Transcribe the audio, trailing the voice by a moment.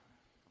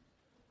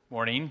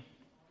Morning.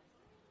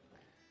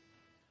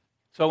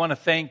 So I want to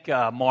thank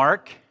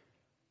Mark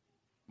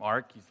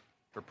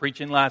for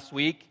preaching last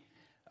week.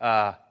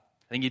 I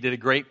think he did a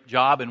great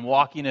job in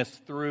walking us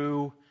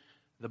through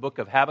the book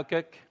of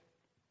Habakkuk.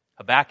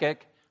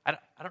 I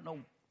don't know.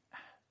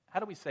 How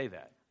do we say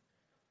that?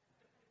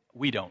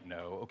 We don't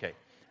know. Okay.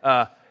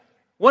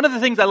 One of the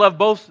things I love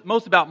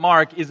most about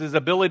Mark is his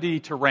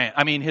ability to rant.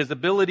 His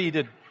ability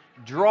to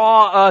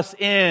draw us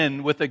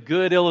in with a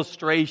good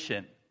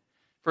illustration.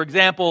 For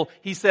example,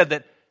 he said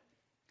that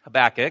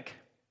Habakkuk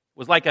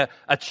was like a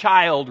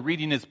child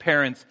reading his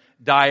parents'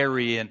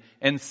 diary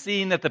and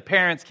seeing that the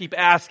parents keep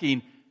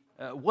asking,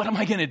 what am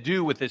I going to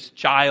do with this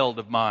child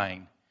of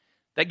mine?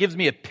 That gives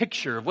me a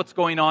picture of what's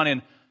going on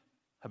in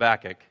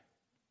Habakkuk.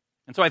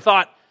 And so I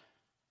thought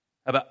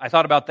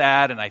about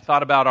that, and I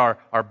thought about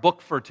our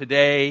book for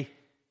today,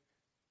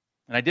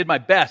 and I did my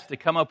best to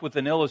come up with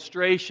an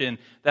illustration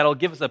that'll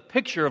give us a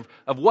picture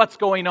of what's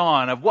going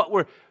on, of what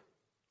we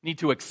need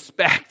to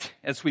expect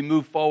as we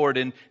move forward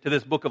into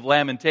this book of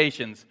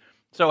Lamentations.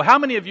 So how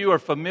many of you are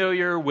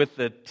familiar with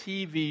the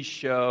TV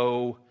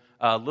show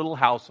Little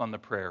House on the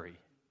Prairie?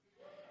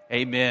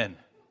 Amen.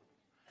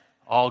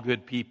 All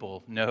good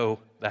people know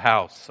the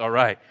house. All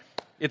right.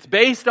 It's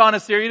based on a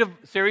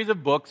series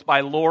of books by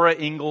Laura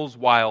Ingalls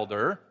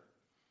Wilder.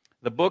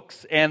 The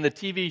books and the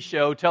TV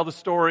show tell the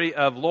story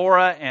of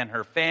Laura and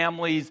her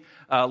family's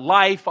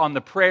life on the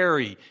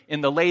prairie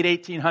in the late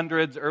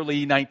 1800s,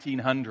 early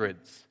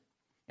 1900s.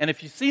 And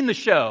if you've seen the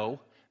show,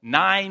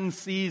 9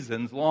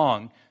 seasons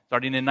long,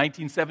 starting in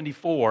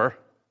 1974,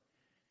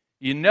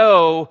 you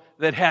know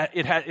that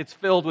it's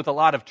filled with a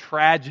lot of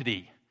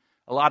tragedy,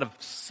 a lot of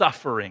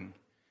suffering.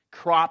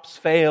 Crops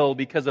fail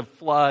because of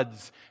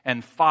floods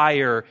and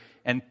fire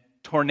and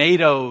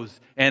tornadoes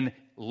and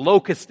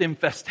locust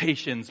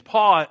infestations.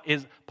 Pa,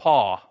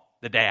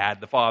 the dad,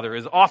 the father,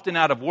 is often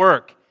out of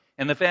work,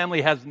 and the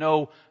family has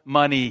no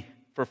money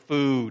for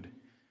food.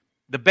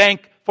 The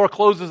bank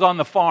forecloses on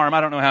the farm,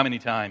 I don't know how many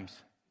times.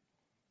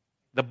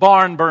 The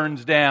barn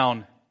burns down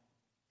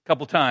a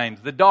couple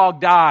times. The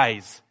dog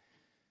dies.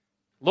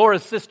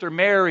 Laura's sister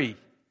Mary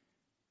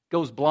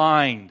goes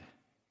blind.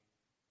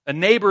 A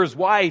neighbor's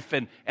wife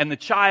and the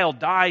child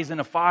dies in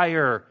a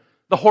fire.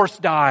 The horse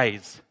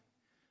dies.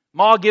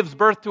 Ma gives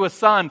birth to a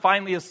son,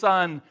 finally a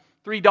son.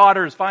 3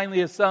 daughters,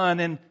 finally a son,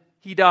 and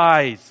he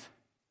dies.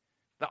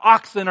 The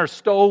oxen are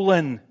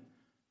stolen.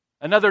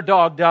 Another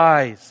dog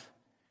dies.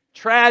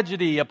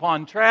 Tragedy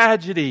upon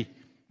tragedy.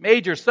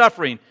 Major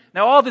suffering.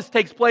 Now all this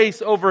takes place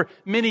over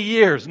many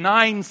years,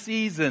 9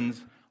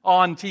 seasons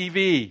on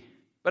TV.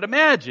 But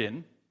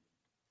imagine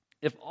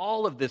if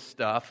all of this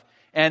stuff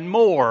and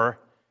more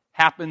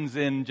happens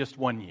in just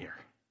 1 year.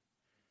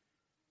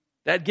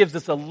 That gives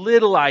us a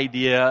little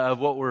idea of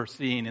what we're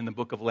seeing in the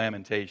book of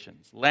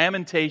Lamentations.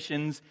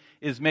 Lamentations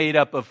is made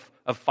up of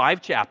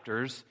 5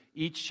 chapters.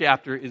 Each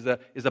chapter is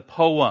a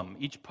poem.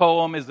 Each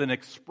poem is an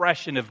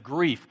expression of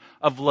grief,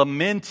 of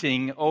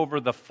lamenting over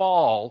the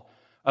fall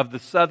of the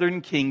southern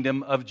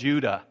kingdom of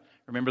Judah.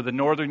 Remember, the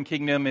northern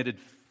kingdom, it had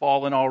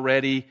fallen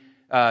already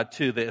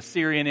to the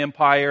Assyrian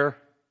Empire.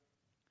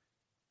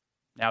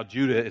 Now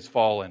Judah is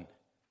fallen.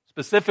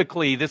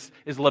 Specifically, this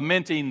is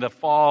lamenting the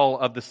fall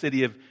of the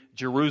city of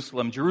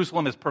Jerusalem.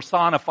 Jerusalem is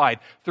personified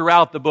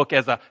throughout the book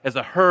as a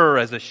her,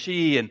 as a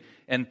she,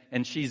 and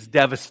she's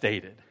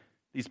devastated.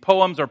 These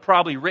poems are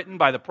probably written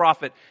by the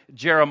prophet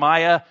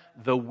Jeremiah,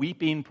 the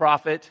weeping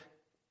prophet.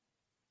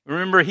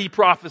 Remember, he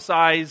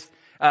prophesied,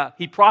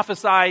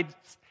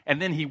 and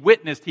then he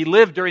witnessed. He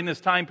lived during this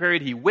time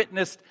period. He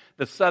witnessed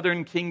the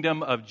southern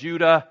kingdom of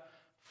Judah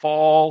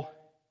fall.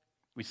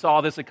 We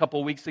saw this a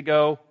couple weeks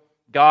ago.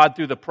 God,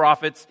 through the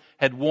prophets,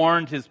 had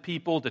warned his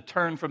people to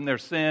turn from their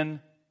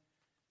sin,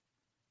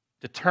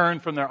 to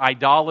turn from their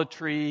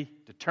idolatry,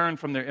 to turn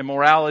from their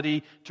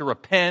immorality, to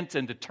repent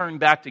and to turn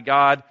back to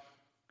God.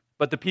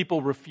 But the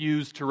people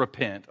refused to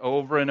repent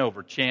over and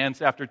over,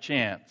 chance after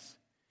chance.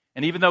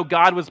 And even though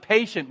God was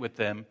patient with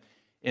them,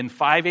 in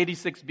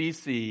 586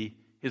 BC,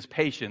 his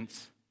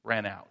patience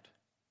ran out.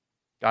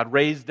 God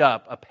raised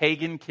up a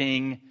pagan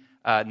king,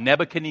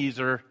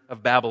 Nebuchadnezzar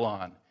of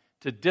Babylon,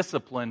 to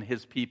discipline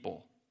his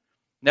people.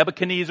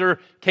 Nebuchadnezzar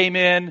came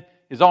in,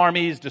 his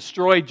armies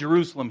destroyed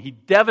Jerusalem. He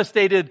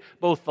devastated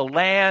both the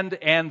land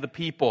and the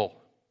people.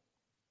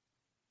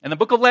 And the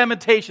book of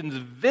Lamentations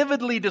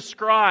vividly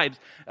describes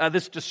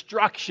this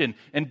destruction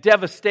and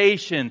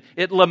devastation.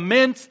 It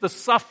laments the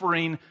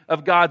suffering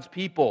of God's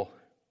people.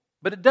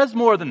 But it does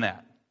more than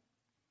that.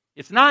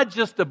 It's not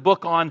just a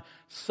book on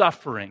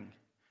suffering.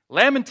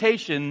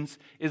 Lamentations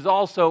is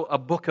also a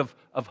book of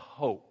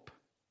hope.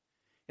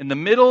 In the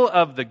middle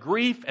of the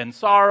grief and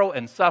sorrow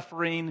and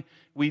suffering,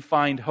 we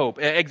find hope.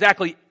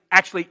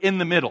 Actually in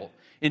the middle,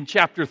 in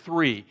chapter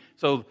 3.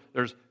 So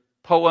there's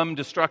poem,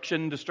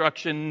 destruction,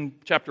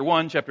 chapter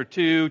 1, chapter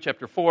 2,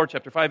 chapter 4,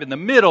 chapter 5. In the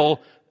middle,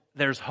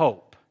 there's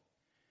hope.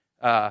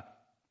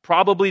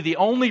 Probably the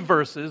only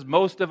verses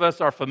most of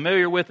us are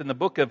familiar with in the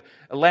book of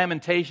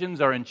Lamentations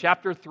are in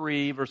chapter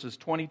 3, verses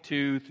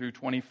 22 through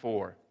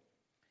 24.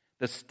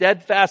 The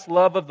steadfast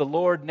love of the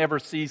Lord never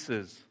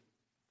ceases.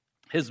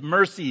 His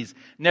mercies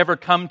never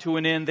come to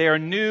an end. They are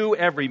new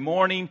every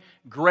morning.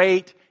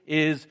 Great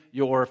is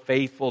your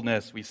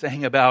faithfulness. We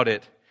sang about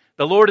it.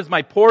 The Lord is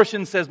my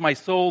portion, says my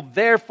soul.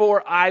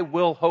 Therefore I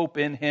will hope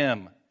in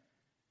Him.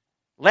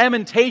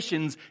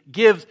 Lamentations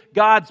gives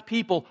God's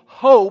people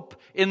hope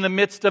in the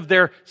midst of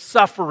their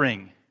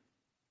suffering.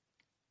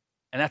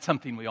 And that's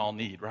something we all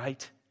need,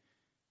 right?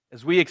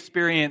 As we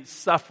experience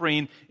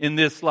suffering in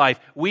this life,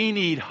 we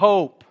need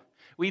hope.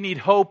 We need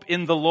hope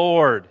in the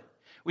Lord.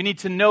 We need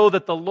to know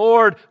that the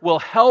Lord will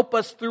help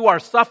us through our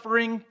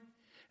suffering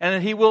and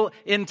that He will,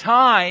 in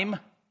time,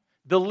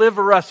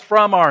 deliver us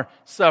from our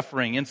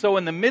suffering. And so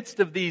in the midst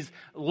of these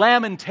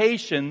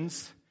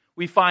lamentations,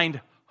 we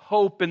find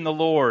hope in the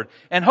Lord.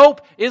 And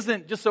hope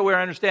isn't, just so we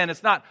understand,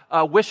 it's not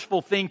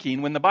wishful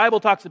thinking. When the Bible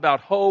talks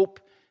about hope,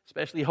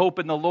 especially hope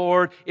in the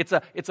Lord, it's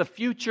a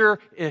future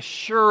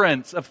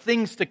assurance of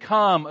things to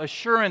come,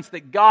 assurance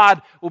that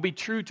God will be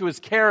true to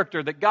His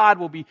character, that God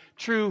will be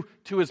true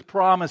to His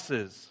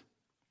promises.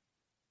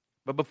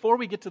 But before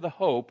we get to the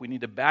hope, we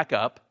need to back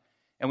up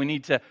and we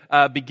need to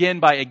begin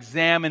by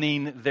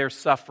examining their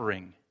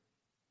suffering.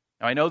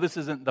 Now, I know this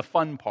isn't the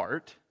fun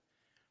part,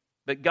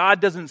 but God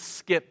doesn't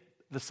skip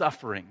the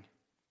suffering.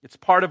 It's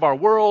part of our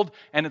world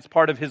and it's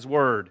part of His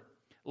Word.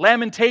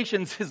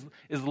 Lamentations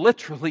is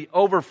literally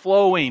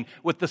overflowing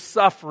with the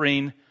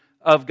suffering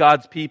of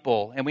God's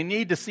people. And we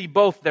need to see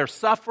both their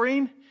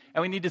suffering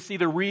and we need to see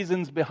the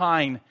reasons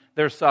behind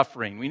their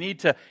suffering. We need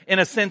to, in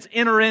a sense,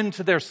 enter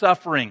into their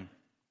suffering.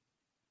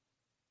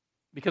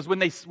 Because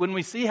when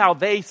we see how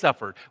they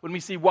suffered, when we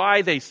see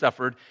why they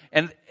suffered,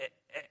 and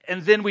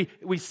then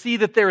we see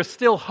that there is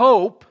still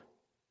hope,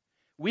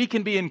 we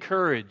can be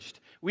encouraged.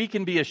 We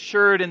can be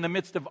assured in the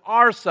midst of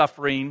our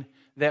suffering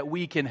that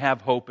we can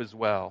have hope as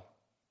well.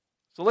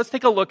 So let's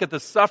take a look at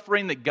the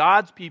suffering that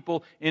God's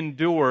people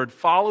endured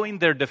following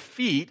their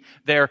defeat,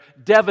 their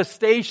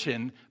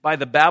devastation by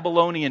the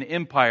Babylonian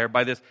Empire,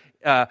 by this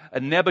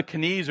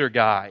Nebuchadnezzar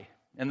guy.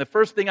 And the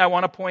first thing I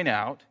want to point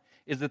out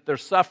is that their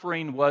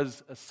suffering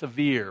was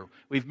severe.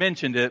 We've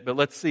mentioned it, but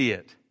let's see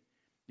it.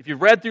 If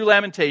you've read through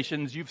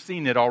Lamentations, you've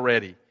seen it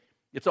already.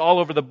 It's all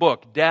over the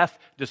book. Death,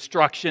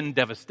 destruction,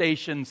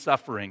 devastation,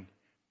 suffering.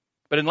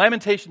 But in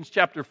Lamentations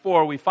chapter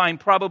 4, we find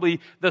probably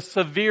the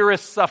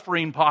severest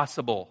suffering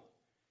possible.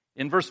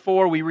 In verse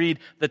 4, we read,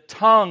 "The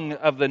tongue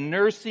of the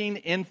nursing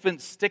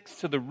infant sticks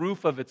to the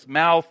roof of its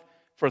mouth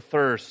for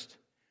thirst."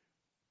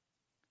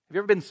 Have you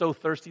ever been so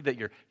thirsty that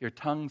your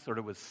tongue sort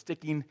of was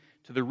sticking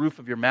to the roof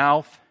of your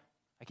mouth?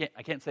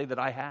 I can't say that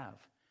I have.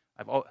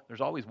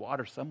 There's always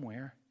water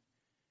somewhere.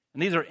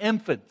 And these are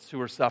infants who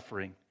are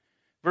suffering.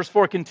 Verse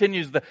 4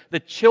 continues, the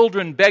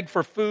children beg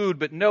for food,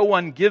 but no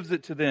one gives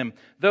it to them.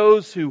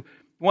 Those who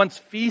once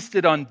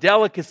feasted on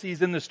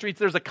delicacies in the streets,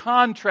 there's a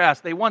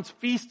contrast. They once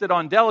feasted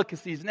on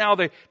delicacies. Now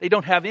they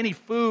don't have any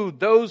food.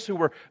 Those who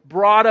were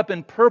brought up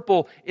in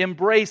purple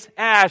embrace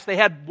ash. They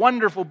had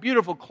wonderful,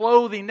 beautiful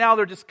clothing. Now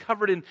they're just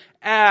covered in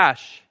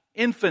ash.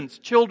 Infants,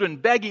 children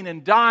begging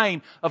and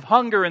dying of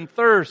hunger and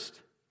thirst.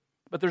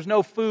 But there's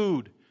no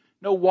food,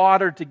 no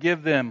water to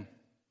give them.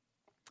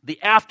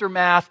 The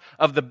aftermath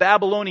of the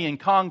Babylonian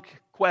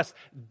conquest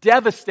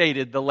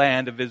devastated the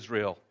land of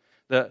Israel,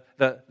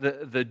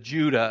 the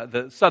Judah,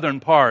 the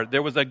southern part.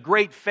 There was a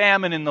great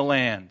famine in the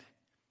land.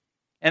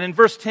 And in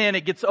verse 10,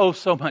 it gets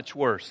so much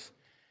worse.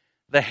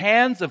 The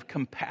hands of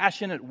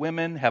compassionate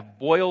women have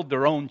boiled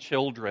their own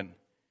children.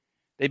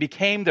 They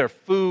became their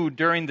food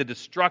during the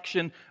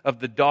destruction of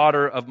the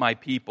daughter of my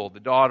people,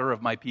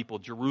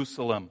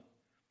 Jerusalem.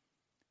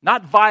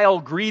 Not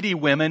vile, greedy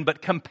women,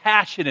 but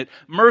compassionate,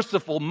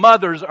 merciful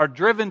mothers are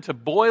driven to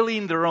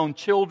boiling their own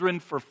children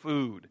for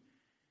food.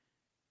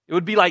 It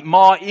would be like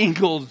Ma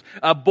Ingalls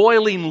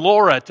boiling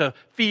Laura to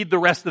feed the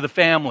rest of the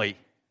family.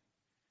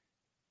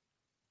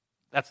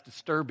 That's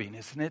disturbing,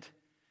 isn't it?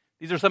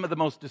 These are some of the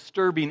most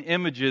disturbing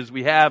images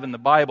we have in the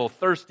Bible.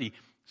 Thirsty,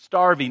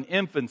 starving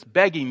infants,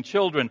 begging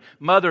children,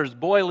 mothers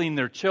boiling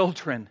their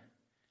children.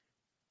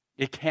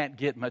 It can't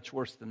get much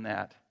worse than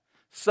that.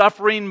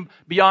 Suffering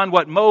beyond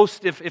what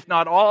most, if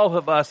not all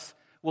of us,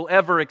 will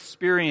ever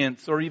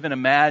experience or even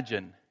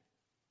imagine.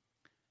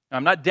 Now,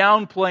 I'm not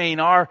downplaying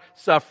our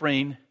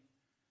suffering,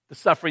 the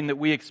suffering that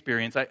we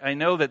experience. I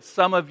know that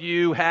some of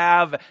you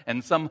have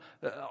and some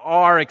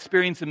are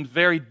experiencing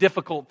very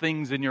difficult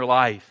things in your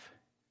life.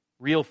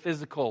 Real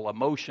physical,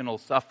 emotional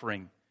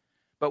suffering.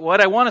 But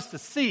what I want us to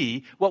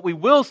see, what we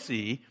will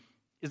see,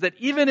 is that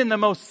even in the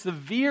most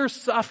severe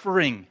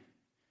suffering,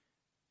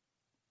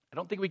 I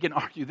don't think we can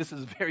argue this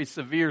is very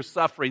severe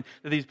suffering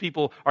that these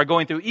people are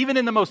going through. Even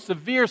in the most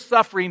severe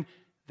suffering,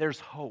 there's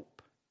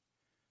hope.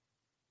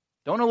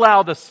 Don't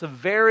allow the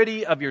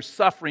severity of your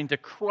suffering to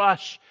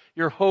crush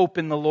your hope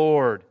in the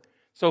Lord.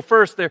 So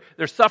first,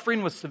 their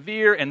suffering was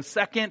severe, and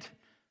second,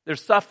 their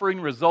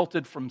suffering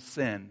resulted from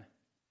sin.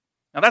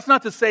 Now that's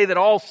not to say that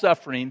all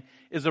suffering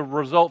is a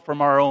result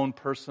from our own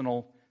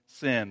personal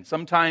sin.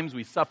 Sometimes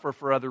we suffer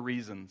for other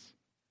reasons.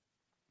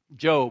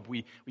 Job,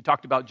 we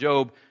talked about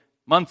Job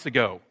months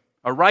ago.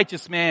 A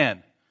righteous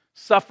man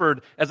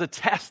suffered as a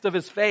test of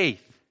his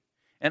faith.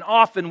 And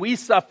often we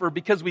suffer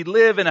because we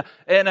live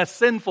in a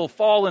sinful,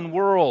 fallen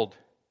world.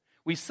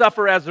 We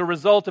suffer as a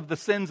result of the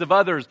sins of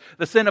others,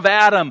 the sin of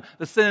Adam,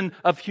 the sin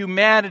of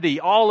humanity,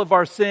 all of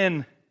our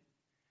sin.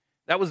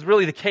 That was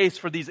really the case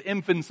for these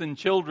infants and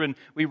children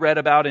we read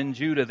about in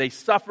Judah. They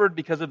suffered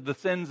because of the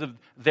sins of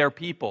their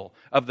people,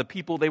 of the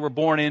people they were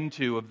born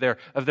into, of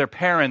their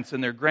parents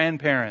and their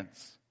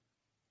grandparents.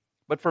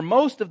 But for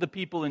most of the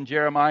people in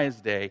Jeremiah's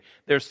day,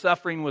 their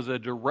suffering was a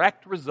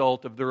direct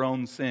result of their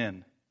own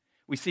sin.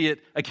 We see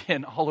it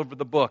again all over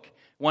the book.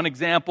 One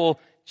example,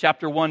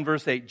 chapter 1,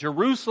 verse 8.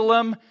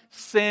 Jerusalem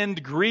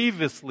sinned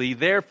grievously,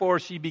 therefore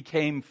she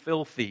became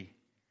filthy.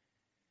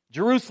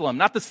 Jerusalem,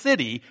 not the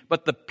city,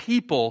 but the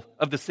people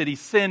of the city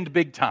sinned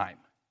big time.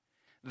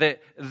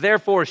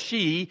 Therefore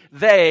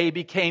they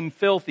became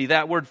filthy.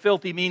 That word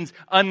filthy means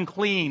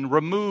unclean,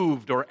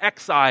 removed, or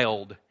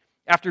exiled.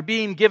 After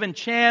being given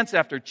chance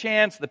after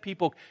chance, the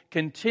people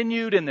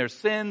continued in their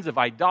sins of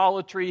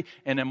idolatry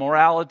and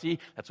immorality.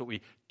 That's what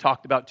we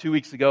talked about 2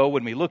 weeks ago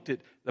when we looked at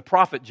the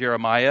prophet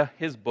Jeremiah,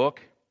 his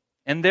book.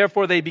 And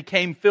therefore they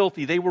became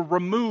filthy. They were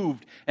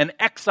removed and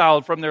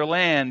exiled from their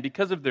land.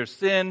 Because of their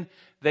sin,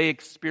 they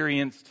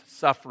experienced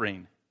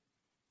suffering.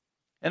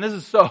 And this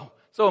is so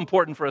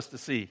important for us to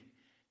see.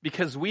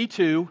 Because we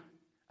too,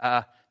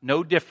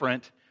 no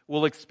different,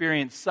 will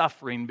experience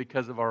suffering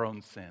because of our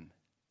own sin.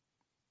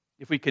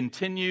 If we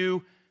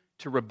continue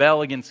to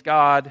rebel against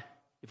God,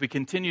 if we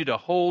continue to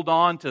hold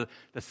on to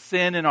the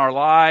sin in our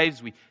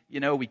lives, we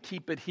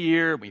keep it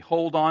here, we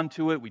hold on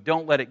to it, we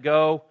don't let it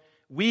go,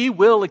 we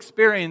will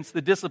experience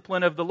the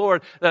discipline of the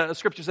Lord. The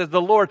Scripture says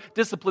the Lord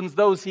disciplines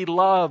those He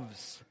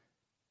loves.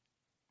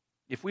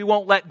 If we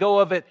won't let go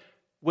of it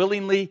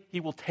willingly, He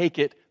will take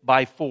it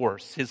by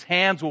force. His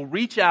hands will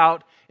reach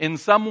out in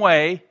some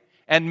way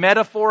and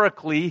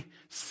metaphorically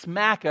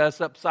smack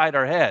us upside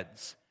our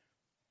heads.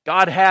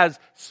 God has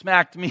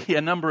smacked me a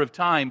number of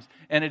times,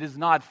 and it is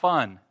not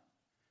fun.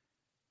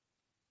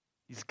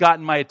 He's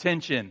gotten my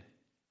attention.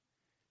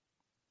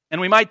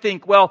 And we might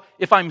think, well,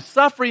 if I'm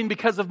suffering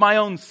because of my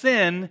own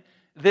sin,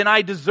 then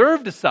I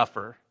deserve to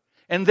suffer,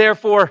 and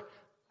therefore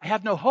I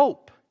have no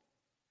hope.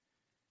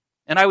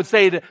 And I would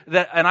say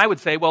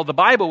well, the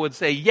Bible would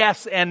say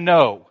yes and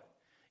no.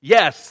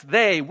 Yes,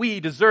 we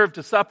deserve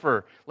to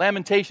suffer.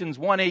 Lamentations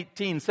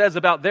 1:18 says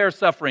about their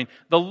suffering,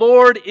 the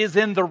Lord is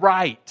in the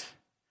right.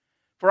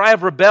 For I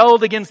have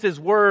rebelled against His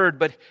word,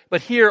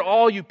 but hear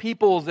all you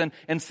peoples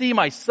and see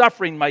my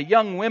suffering. My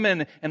young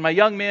women and my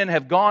young men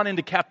have gone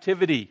into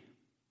captivity.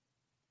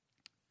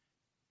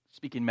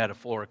 Speaking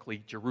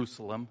metaphorically,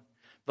 Jerusalem.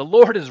 The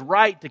Lord is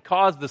right to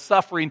cause the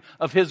suffering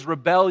of His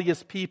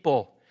rebellious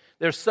people.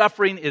 Their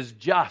suffering is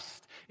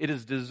just. It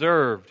is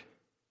deserved.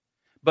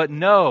 But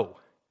no,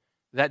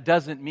 that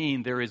doesn't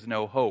mean there is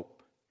no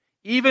hope.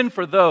 Even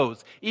for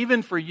those,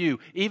 even for you,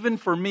 even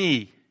for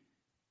me,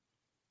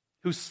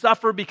 who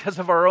suffer because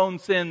of our own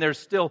sin, there's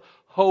still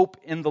hope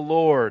in the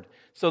Lord.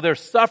 So their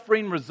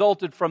suffering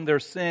resulted from their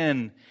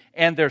sin,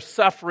 and their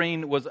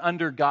suffering was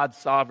under God's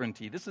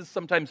sovereignty. This is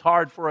sometimes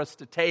hard for us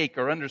to take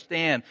or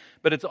understand,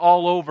 but it's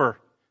all over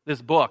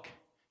this book.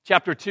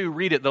 Chapter 2,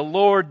 read it. The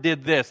Lord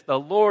did this. The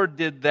Lord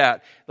did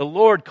that. The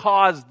Lord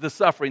caused the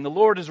suffering. The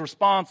Lord is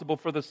responsible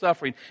for the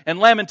suffering. And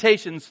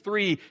Lamentations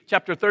 3,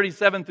 chapter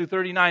 37 through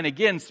 39,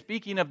 again,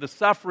 speaking of the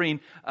suffering,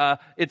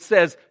 it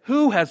says,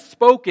 who has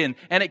spoken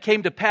and it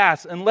came to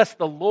pass unless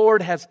the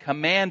Lord has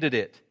commanded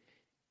it?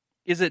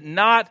 Is it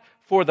not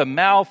for the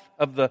mouth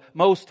of the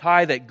Most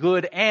High that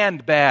good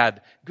and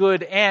bad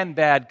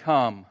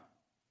come?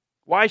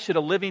 Why should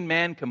a living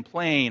man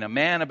complain, a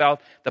man about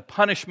the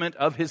punishment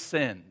of his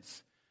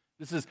sins?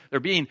 They're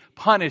being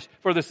punished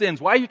for the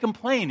sins. Why are you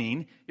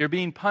complaining? You're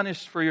being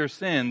punished for your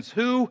sins.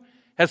 Who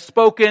has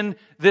spoken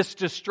this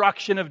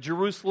destruction of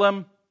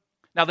Jerusalem?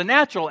 Now, the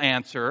natural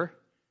answer,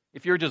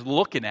 if you're just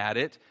looking at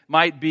it,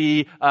 might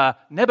be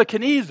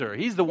Nebuchadnezzar.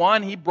 He's the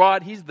one,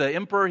 he's the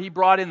emperor, he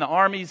brought in the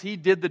armies, he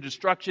did the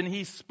destruction,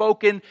 he's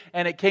spoken,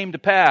 and it came to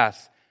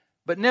pass.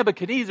 But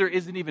Nebuchadnezzar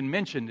isn't even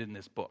mentioned in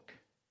this book.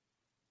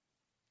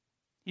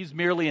 He's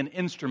merely an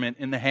instrument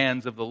in the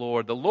hands of the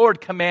Lord. The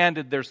Lord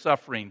commanded their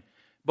suffering.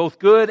 Both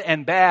good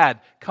and bad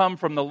come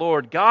from the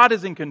Lord. God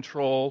is in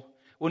control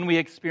when we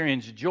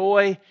experience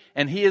joy,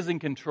 and He is in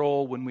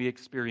control when we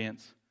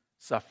experience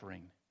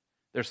suffering.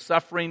 Their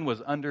suffering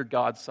was under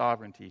God's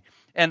sovereignty.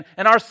 And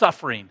our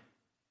suffering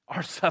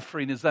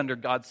is under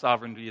God's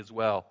sovereignty as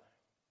well.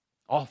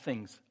 All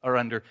things are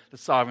under the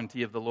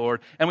sovereignty of the Lord.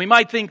 And we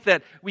might think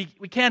that we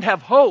can't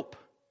have hope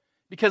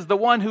because the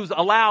one who's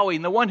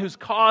allowing, the one who's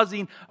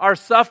causing our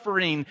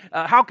suffering,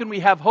 how can we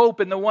have hope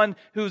in the one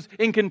who's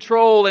in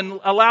control and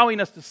allowing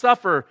us to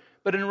suffer?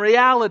 But in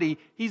reality,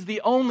 He's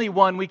the only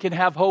one we can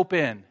have hope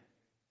in.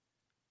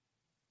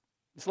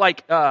 It's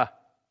like,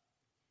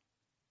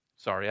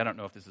 sorry, I don't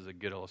know if this is a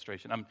good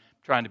illustration. I'm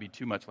trying to be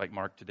too much like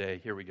Mark today.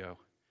 Here we go.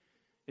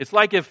 It's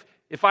like if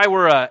I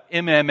were a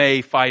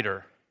MMA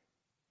fighter.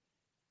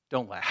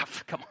 Don't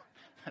laugh. Come on.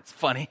 That's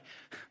funny.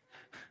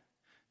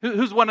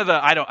 Who's one of the,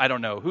 I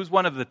don't know. Who's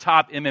one of the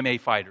top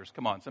MMA fighters?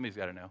 Come on, somebody's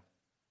got to know.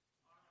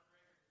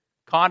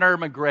 Conor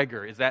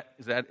McGregor. Is that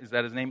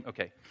his name?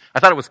 Okay. I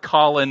thought it was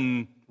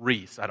Colin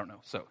Reese. I don't know.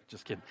 So,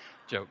 just kidding.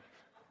 Joke.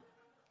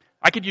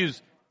 I could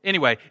use,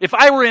 anyway, if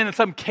I were in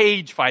some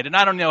cage fight, and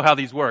I don't know how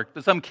these work,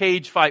 but some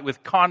cage fight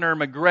with Conor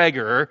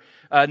McGregor,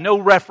 no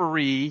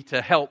referee to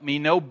help me,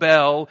 no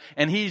bell,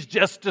 and he's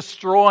just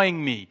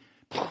destroying me.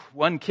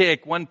 One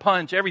kick, one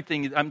punch,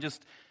 everything.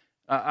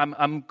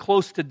 I'm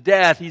close to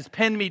death. He's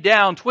pinned me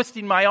down,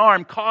 twisting my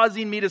arm,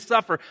 causing me to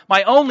suffer.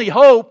 My only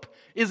hope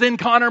is in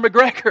Conor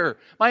McGregor.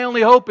 My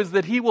only hope is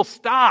that he will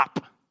stop,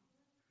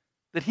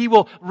 that he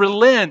will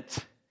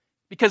relent,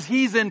 because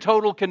he's in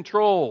total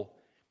control.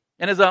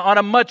 And on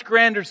a much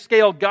grander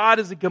scale, God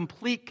is in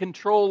complete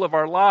control of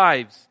our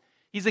lives.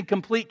 He's in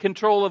complete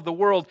control of the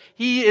world.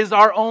 He is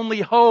our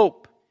only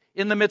hope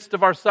in the midst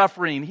of our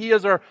suffering. He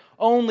is our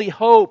only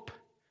hope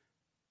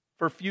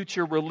for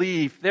future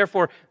relief.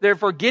 Therefore,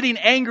 getting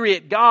angry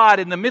at God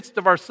in the midst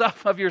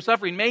of your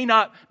suffering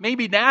may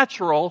be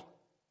natural,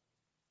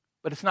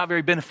 but it's not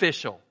very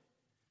beneficial.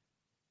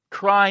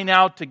 Crying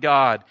out to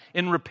God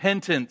in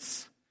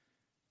repentance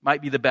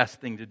might be the best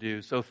thing to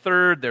do. So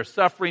third, their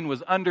suffering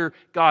was under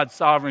God's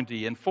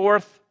sovereignty. And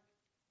fourth,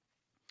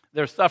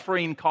 their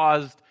suffering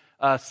caused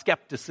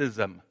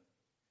skepticism.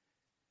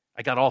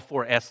 I got all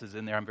 4 S's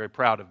in there. I'm very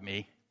proud of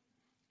me.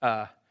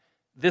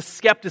 This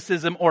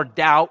skepticism or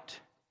doubt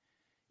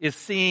is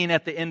seen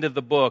at the end of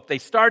the book. They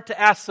start to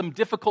ask some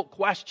difficult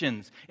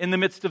questions in the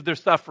midst of their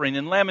suffering.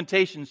 In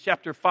Lamentations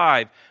chapter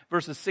 5,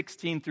 verses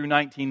 16 through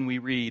 19, we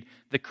read,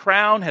 "The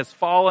crown has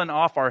fallen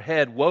off our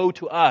head. Woe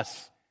to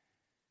us!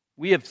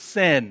 We have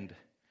sinned.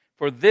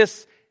 For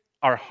this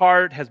our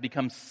heart has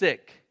become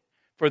sick.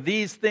 For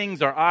these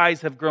things our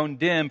eyes have grown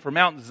dim. For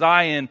Mount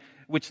Zion,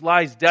 which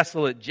lies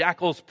desolate,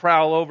 jackals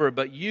prowl over it.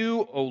 But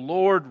you, O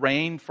Lord,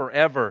 reign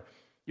forever.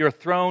 Your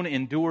throne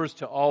endures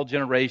to all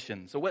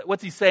generations." So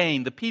what's he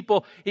saying? The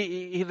people,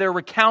 they're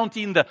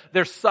recounting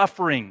their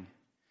suffering.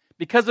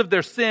 Because of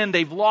their sin,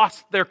 they've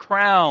lost their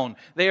crown.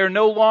 They are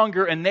no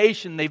longer a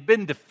nation. They've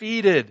been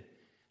defeated.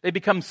 They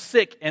become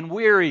sick and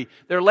weary.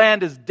 Their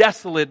land is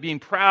desolate, being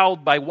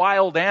prowled by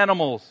wild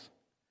animals.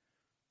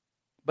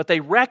 But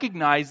they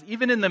recognize,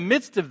 even in the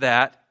midst of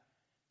that,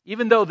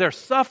 even though they're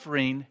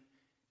suffering,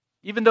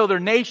 even though their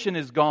nation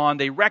is gone,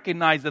 they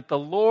recognize that the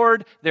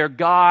Lord, their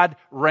God,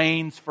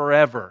 reigns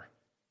forever.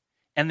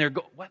 And they're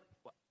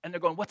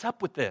going, what's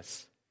up with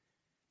this?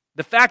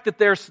 The fact that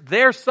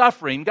they're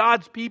suffering,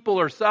 God's people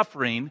are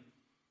suffering,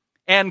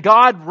 and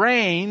God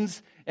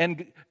reigns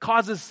and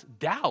causes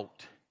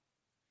doubt.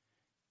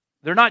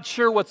 They're not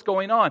sure what's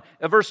going on.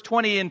 Verse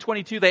 20 and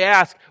 22, they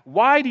ask,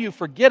 "Why do you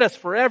forget us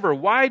forever?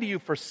 Why do you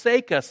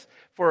forsake us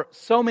for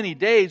so many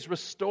days?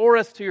 Restore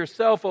us to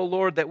yourself, O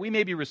Lord, that we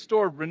may be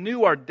restored.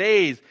 Renew our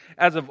days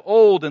as of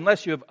old,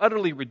 unless you have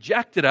utterly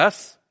rejected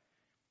us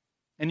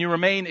and you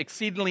remain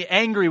exceedingly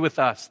angry with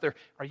us."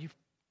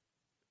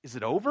 Is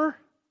it over?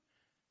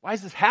 Why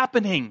is this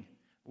happening?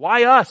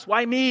 Why us?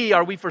 Why me?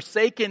 Are we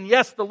forsaken?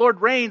 Yes, the Lord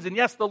reigns, and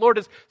yes, the Lord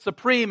is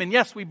supreme, and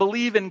yes, we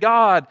believe in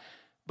God,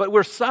 but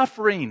we're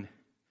suffering.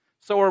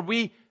 So are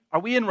we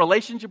in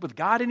relationship with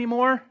God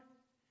anymore?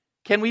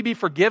 Can we be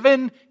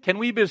forgiven? Can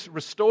we be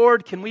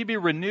restored? Can we be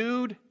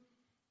renewed?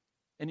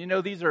 And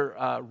these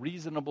are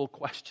reasonable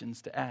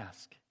questions to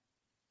ask.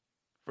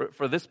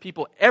 For this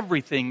people,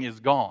 everything is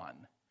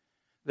gone.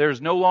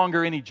 There's no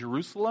longer any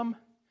Jerusalem,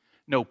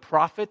 no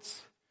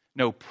prophets,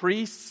 no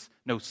priests,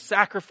 no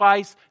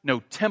sacrifice,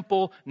 no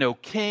temple, no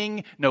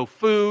king, no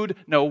food,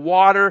 no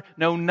water,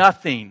 no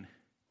nothing.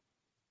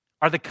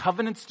 Are the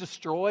covenants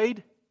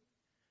destroyed?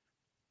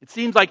 It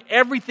seems like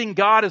everything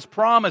God has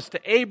promised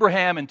to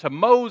Abraham and to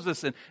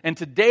Moses and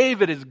to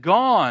David is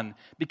gone.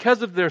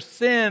 Because of their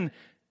sin,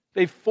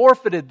 they've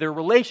forfeited their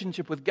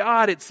relationship with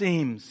God, it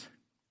seems.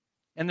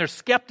 And their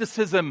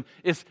skepticism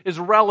is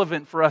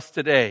relevant for us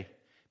today.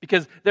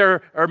 Because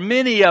there are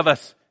many of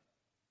us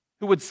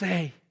who would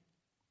say,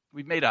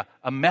 we've made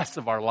a mess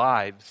of our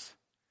lives.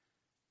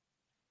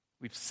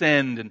 We've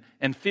sinned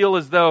and feel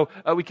as though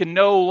we can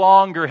no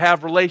longer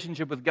have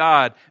relationship with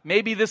God.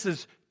 Maybe this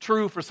is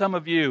true for some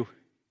of you.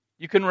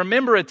 You can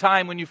remember a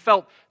time when you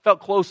felt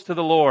close to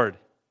the Lord.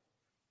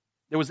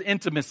 There was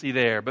intimacy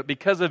there, but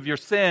because of your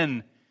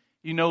sin,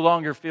 you no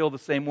longer feel the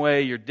same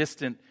way. You're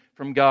distant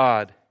from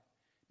God.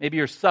 Maybe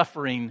you're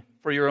suffering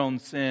for your own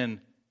sin.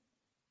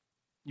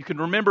 You can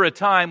remember a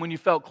time when you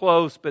felt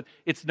close, but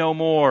it's no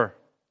more.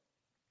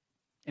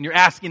 And you're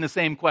asking the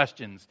same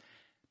questions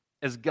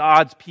as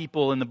God's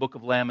people in the book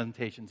of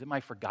Lamentations. Am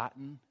I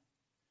forgotten?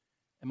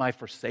 Am I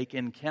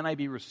forsaken? Can I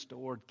be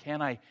restored?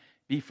 Can I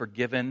be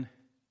forgiven?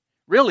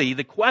 Really,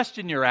 the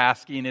question you're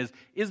asking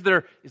is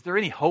there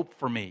any hope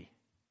for me?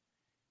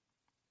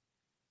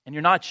 And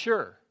you're not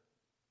sure.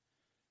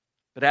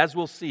 But as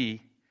we'll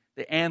see,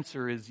 the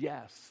answer is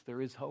yes,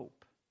 there is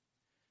hope.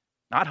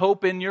 Not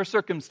hope in your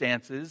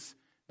circumstances,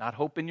 not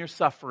hope in your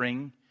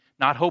suffering,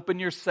 not hope in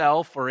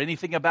yourself or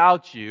anything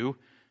about you,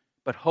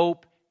 but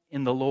hope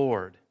in the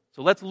Lord.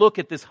 So let's look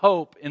at this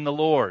hope in the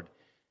Lord.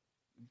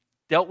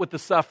 dealt with the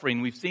suffering.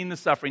 We've seen the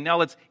suffering. Now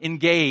let's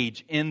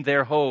engage in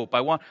their hope.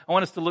 I want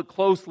us to look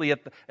closely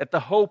at the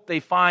hope they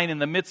find in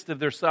the midst of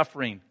their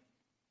suffering.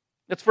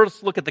 Let's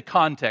first look at the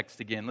context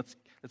again.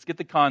 Let's get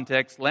the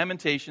context.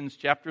 Lamentations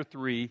chapter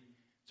 3.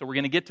 So we're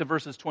going to get to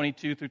verses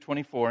 22 through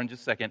 24 in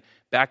just a second.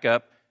 Back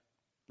up.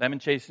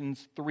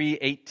 Lamentations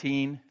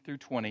 3:18 through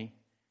 20.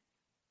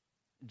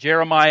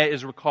 Jeremiah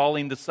is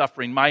recalling the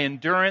suffering. My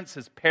endurance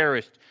has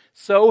perished.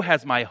 So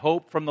has my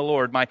hope from the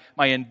Lord.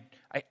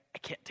 I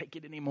can't take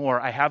it anymore.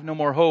 I have no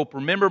more hope.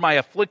 Remember my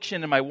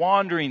affliction and my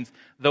wanderings,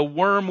 the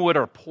wormwood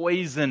or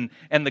poison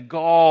and the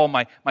gall.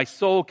 My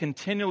soul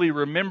continually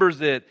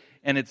remembers it,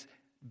 and it's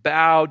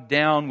bowed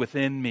down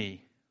within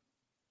me.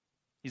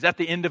 He's at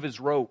the end of his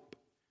rope.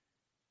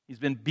 He's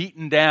been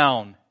beaten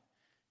down.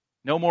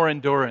 No more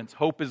endurance.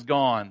 Hope is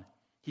gone.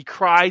 He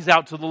cries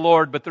out to the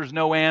Lord, but there's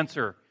no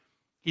answer.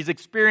 He's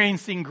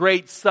experiencing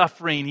great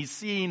suffering. He's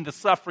seeing the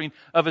suffering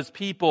of his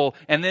people.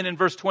 And then in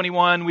verse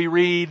 21 we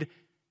read,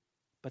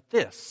 but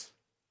this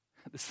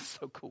is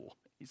so cool.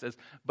 He says,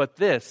 but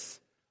this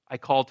I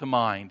call to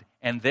mind,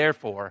 and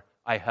therefore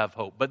I have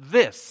hope. But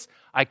this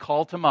I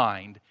call to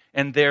mind,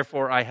 and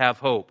therefore I have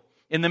hope.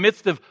 In the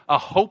midst of a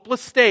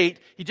hopeless state,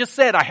 he just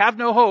said, I have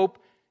no hope.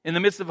 In the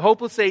midst of a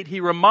hopeless state, he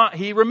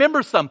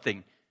remembers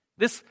something.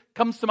 This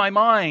comes to my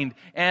mind,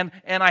 and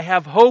I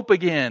have hope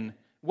again.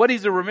 What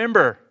is to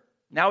remember?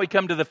 Now we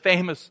come to the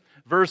famous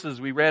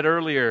verses we read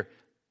earlier.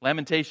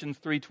 Lamentations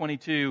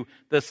 3:22.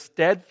 The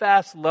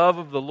steadfast love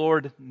of the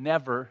Lord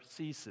never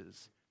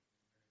ceases.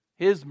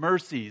 His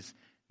mercies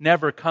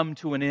never come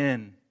to an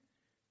end.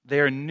 They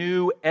are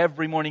new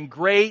every morning.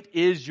 Great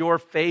is your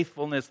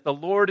faithfulness. The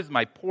Lord is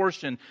my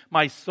portion.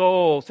 My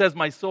soul, says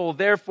my soul,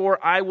 therefore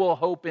I will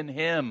hope in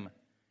Him.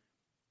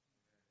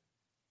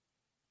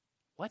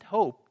 What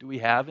hope do we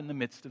have in the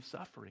midst of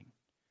suffering?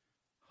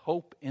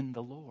 Hope in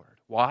the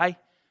Lord. Why?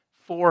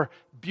 For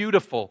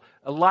beautiful,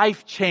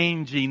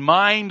 life-changing,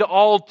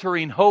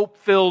 mind-altering,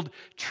 hope-filled,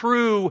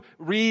 true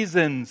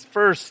reasons.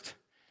 First,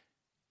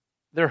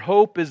 their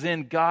hope is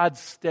in God's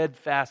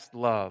steadfast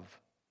love.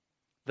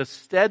 The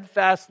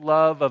steadfast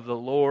love of the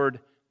Lord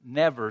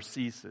never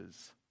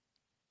ceases.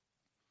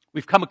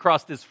 We've come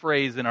across this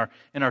phrase in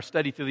our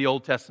study through the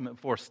Old Testament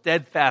before.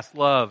 Steadfast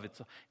love.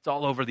 It's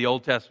all over the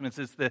Old Testament.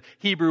 It's the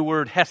Hebrew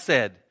word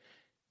hesed.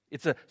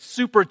 It's a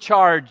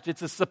supercharged,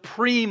 it's a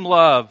supreme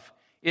love.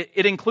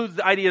 It includes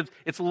the idea of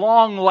it's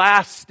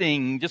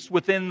long-lasting, just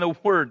within the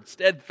word,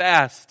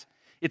 steadfast.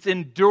 It's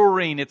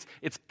enduring, it's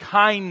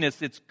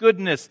kindness, it's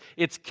goodness,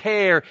 it's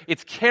care,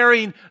 it's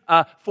caring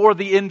for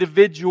the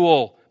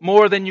individual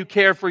more than you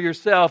care for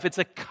yourself. It's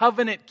a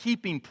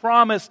covenant-keeping,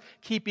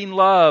 promise-keeping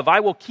love. I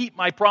will keep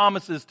my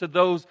promises to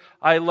those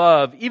I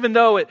love. Even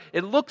though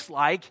it looks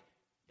like,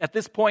 at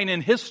this point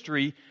in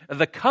history,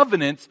 the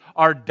covenants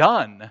are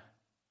done.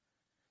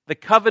 The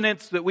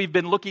covenants that we've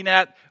been looking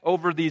at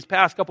over these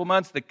past couple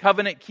months, the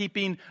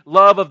covenant-keeping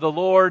love of the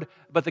Lord,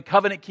 but the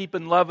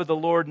covenant-keeping love of the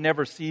Lord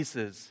never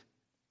ceases.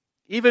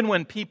 Even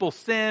when people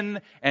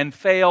sin and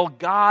fail,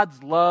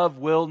 God's love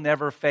will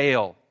never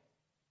fail.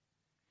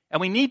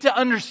 And we need to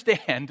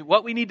understand,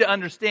 what we need to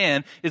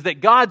understand is that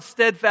God's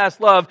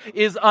steadfast love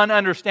is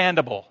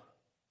ununderstandable.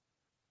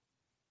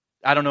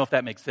 I don't know if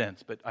that makes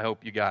sense, but I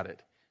hope you got it.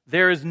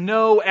 There is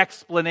no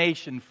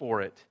explanation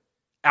for it.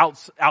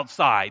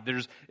 Outside.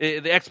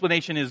 The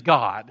explanation is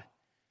God.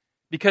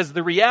 Because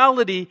in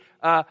reality,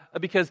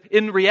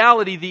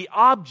 the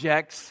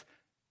objects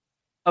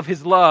of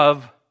His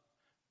love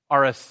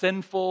are a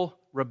sinful,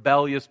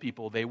 rebellious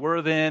people. They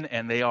were then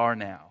and they are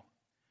now.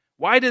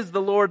 Why does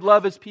the Lord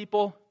love His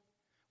people?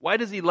 Why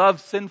does He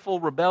love sinful,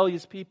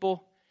 rebellious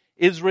people?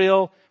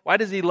 Israel. Why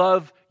does He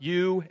love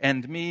you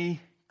and me?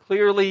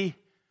 Clearly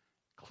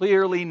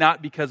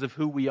not because of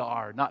who we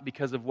are, not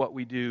because of what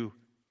we do,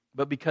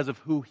 but because of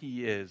who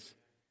He is.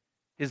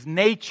 His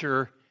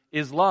nature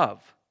is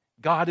love.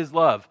 God is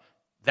love.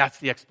 That's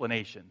the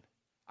explanation.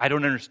 I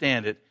don't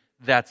understand it.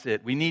 That's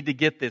it. We need to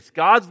get this.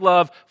 God's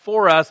love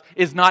for us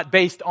is not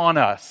based on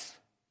us.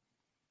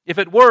 If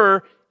it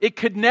were, it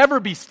could never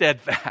be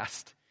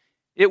steadfast.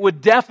 It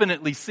would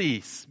definitely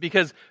cease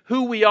because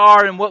who we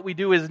are and what we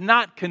do is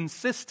not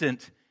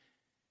consistent.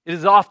 It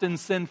is often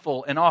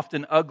sinful and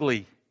often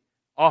ugly,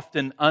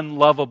 often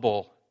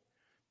unlovable.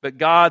 But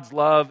God's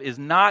love is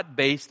not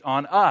based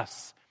on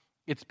us.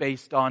 It's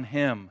based on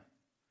Him.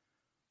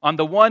 On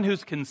the one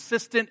who's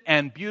consistent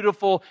and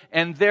beautiful,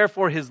 and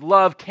therefore His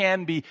love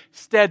can be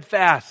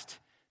steadfast,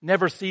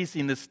 never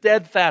ceasing. The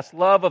steadfast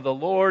love of the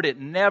Lord, it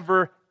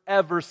never,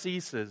 ever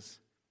ceases.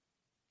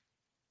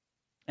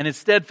 And His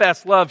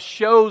steadfast love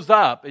shows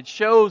up. It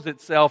shows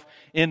itself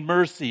in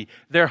mercy.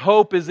 Their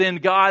hope is in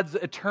God's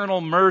eternal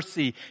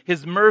mercy.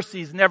 His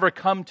mercies never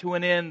come to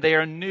an end. They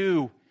are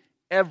new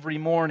every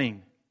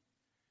morning.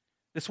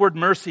 This word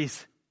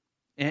mercies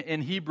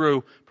in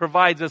Hebrew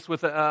provides us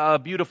with a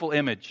beautiful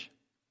image.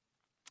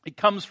 It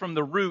comes from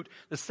the root,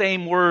 the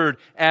same word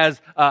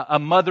as a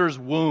mother's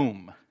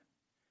womb.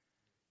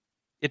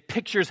 It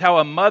pictures how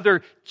a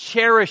mother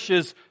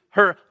cherishes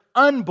her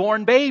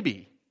unborn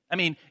baby. I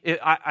mean,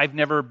 I've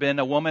never been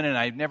a woman and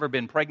I've never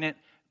been pregnant,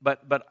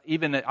 but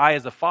even I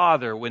as a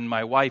father, when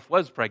my wife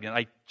was pregnant,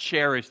 I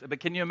cherished it. But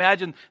can you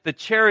imagine the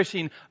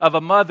cherishing of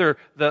a mother,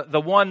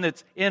 the one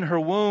that's in her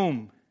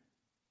womb?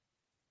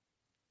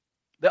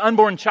 The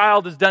unborn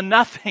child has done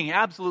nothing,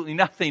 absolutely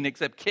nothing,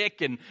 except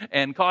kick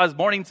and cause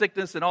morning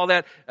sickness and all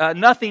that.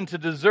 Nothing to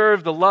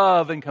deserve the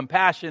love and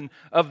compassion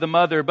of the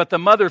mother. But the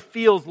mother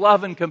feels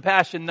love and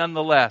compassion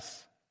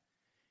nonetheless.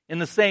 In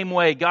the same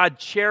way, God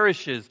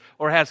cherishes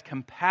or has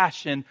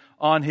compassion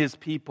on His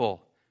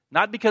people.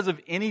 Not because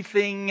of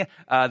anything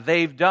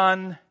they've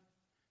done,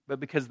 but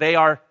because they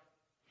are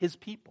His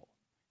people.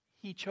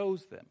 He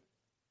chose them.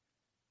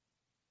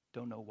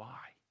 Don't know why.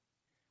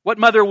 What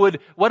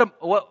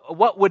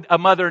would a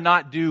mother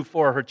not do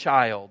for her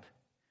child?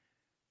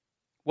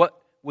 What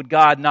would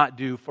God not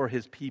do for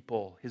His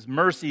people? His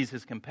mercies,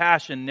 His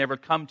compassion never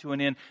come to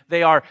an end.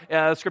 They are,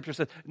 Scripture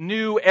says,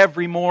 new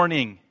every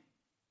morning.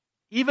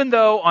 Even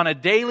though on a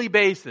daily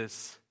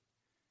basis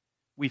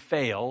we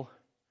fail,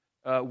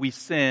 we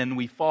sin,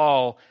 we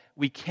fall,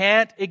 we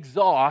can't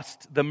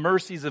exhaust the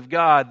mercies of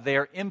God.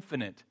 They're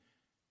infinite.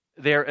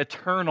 They're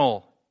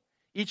eternal.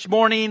 Each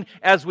morning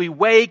as we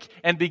wake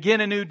and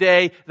begin a new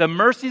day, the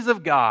mercies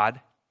of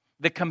God,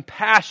 the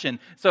compassion.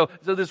 So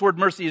this word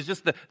mercy is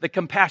just the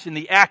compassion,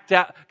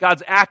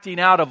 God's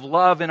acting out of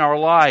love in our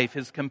life,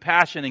 His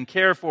compassion and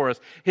care for us.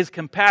 His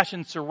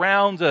compassion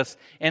surrounds us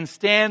and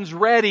stands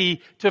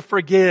ready to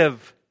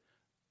forgive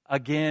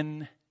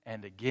again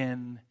and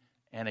again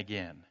and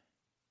again.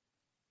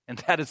 And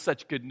that is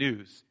such good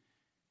news.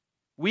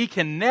 We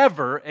can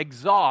never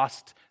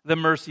exhaust the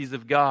mercies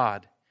of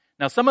God.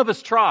 Now, some of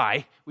us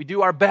try. We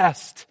do our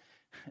best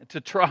to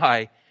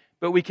try,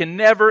 but we can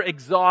never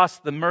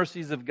exhaust the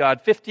mercies of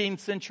God. 15th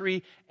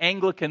century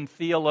Anglican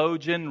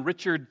theologian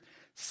Richard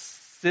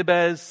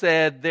Sibbes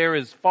said, "There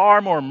is far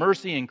more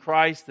mercy in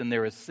Christ than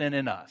there is sin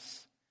in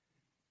us."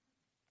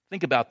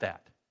 Think about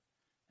that,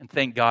 and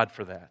thank God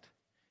for that.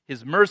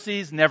 His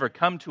mercies never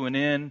come to an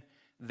end,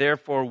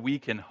 therefore we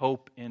can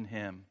hope in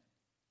Him.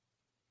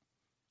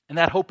 And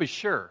that hope is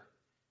sure.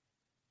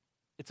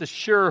 It's a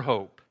sure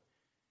hope.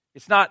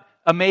 It's not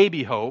a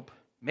maybe hope.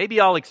 Maybe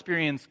I'll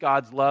experience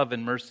God's love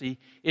and mercy.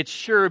 It's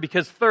sure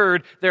because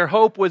third, their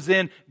hope was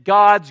in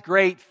God's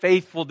great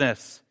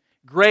faithfulness.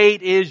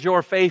 Great is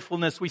your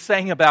faithfulness. We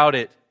sang about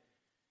it.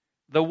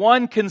 The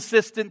one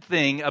consistent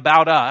thing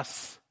about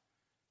us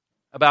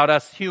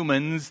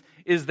humans,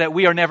 is that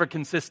we are never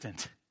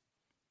consistent.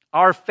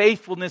 Our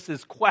faithfulness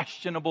is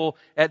questionable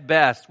at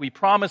best. We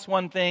promise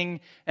one thing,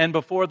 and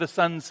before the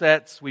sun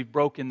sets, we've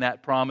broken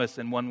that promise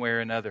in one way or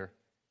another.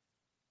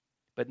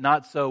 But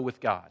not so with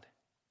God.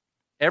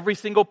 Every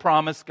single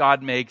promise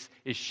God makes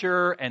is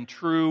sure and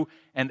true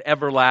and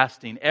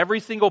everlasting. Every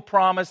single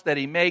promise that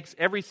He makes,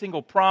 every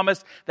single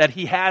promise that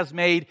He has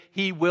made,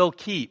 He will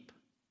keep.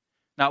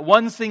 Not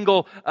one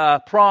single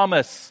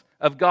promise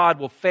of God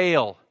will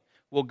fail,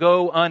 will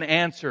go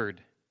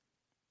unanswered.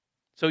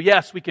 So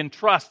yes, we can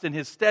trust in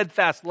His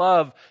steadfast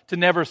love to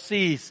never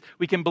cease.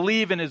 We can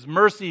believe in His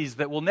mercies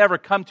that will never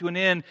come to an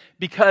end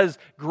because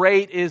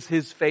great is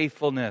His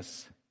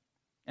faithfulness.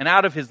 And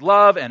out of His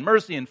love and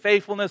mercy and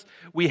faithfulness,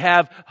 we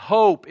have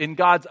hope in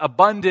God's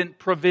abundant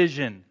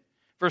provision.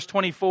 Verse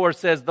 24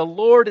 says, "The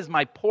Lord is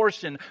my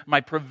portion,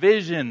 my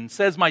provision,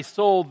 says my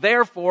soul,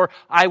 therefore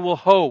I will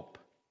hope."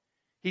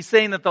 He's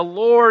saying that the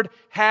Lord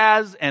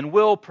has and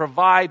will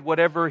provide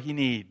whatever He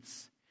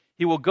needs.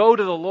 He will go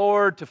to the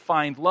Lord to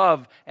find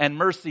love and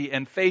mercy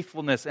and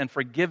faithfulness and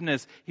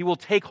forgiveness. He will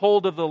take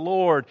hold of the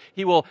Lord.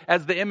 He will,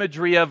 as the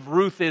imagery of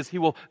Ruth is, he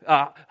will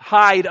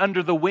hide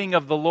under the wing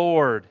of the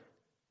Lord.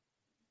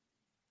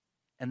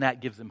 And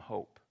that gives him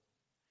hope.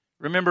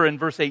 Remember in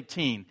verse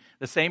 18,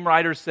 the same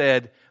writer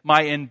said,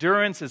 "My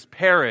endurance is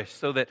perished,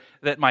 so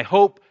that my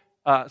hope,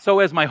 so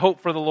as my hope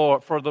for the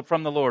Lord,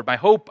 from the Lord. My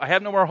hope, I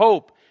have no more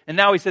hope." And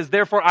now he says,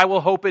 "Therefore I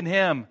will hope in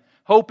Him."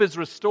 Hope is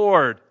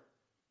restored.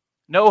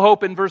 No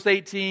hope in verse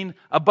 18,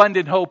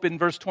 abundant hope in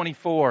verse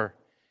 24.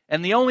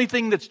 And the only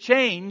thing that's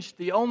changed,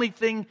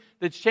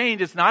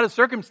 is not his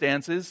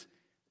circumstances.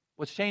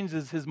 What's changed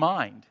is his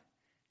mind,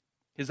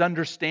 his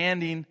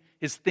understanding,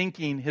 his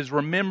thinking, his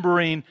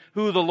remembering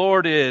who the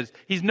Lord is.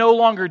 He's no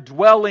longer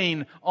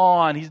dwelling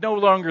on, he's no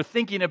longer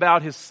thinking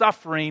about his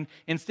suffering.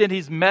 Instead,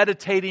 he's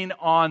meditating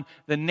on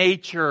the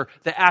nature,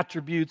 the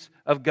attributes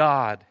of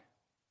God.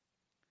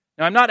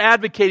 Now, I'm not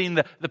advocating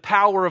the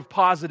power of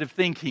positive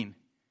thinking.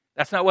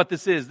 That's not what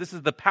this is. This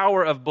is the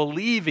power of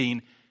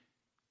believing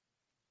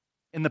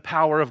in the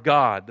power of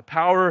God. The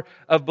power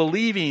of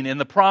believing in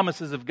the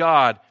promises of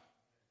God.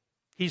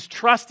 He's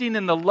trusting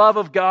in the love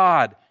of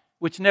God,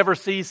 which never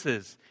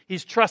ceases.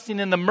 He's trusting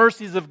in the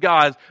mercies of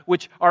God,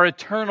 which are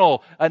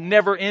eternal,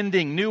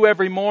 never-ending, new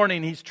every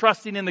morning. He's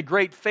trusting in the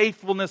great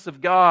faithfulness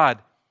of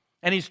God.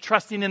 And he's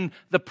trusting in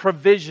the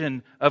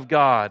provision of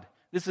God.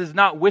 This is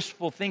not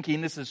wishful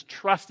thinking. This is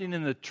trusting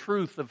in the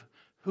truth of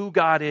who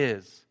God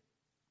is.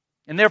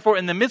 And therefore,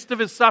 in the midst of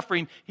his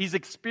suffering, he's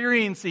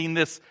experiencing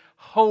this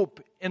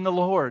hope in the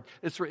Lord.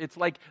 It's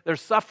like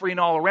there's suffering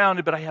all around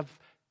it, but I have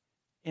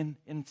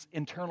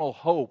internal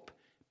hope,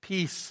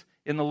 peace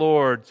in the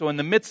Lord. So in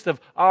the midst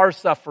of our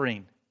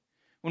suffering,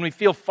 when we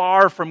feel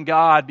far from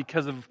God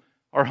because of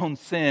our own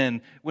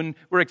sin, when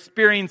we're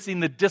experiencing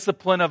the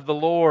discipline of the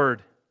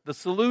Lord, the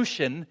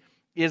solution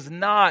is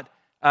not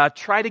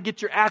try to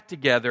get your act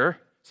together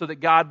so that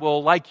God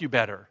will like you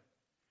better.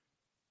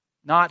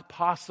 Not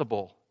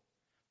possible.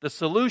 The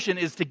solution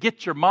is to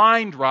get your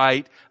mind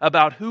right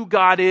about who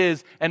God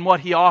is and what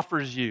He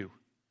offers you.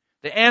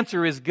 The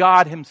answer is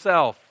God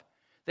Himself.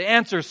 The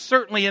answer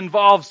certainly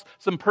involves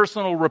some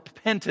personal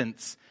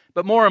repentance,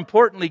 but more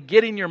importantly,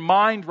 getting your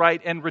mind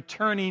right and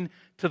returning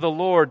to the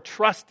Lord,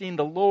 trusting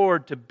the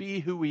Lord to be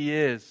who He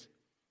is.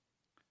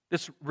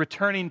 This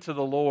returning to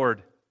the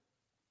Lord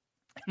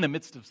in the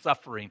midst of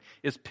suffering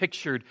is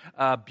pictured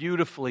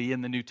beautifully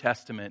in the New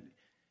Testament.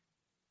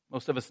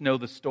 Most of us know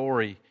the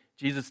story.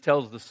 Jesus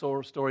tells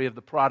the story of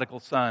the prodigal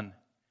son.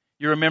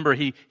 You remember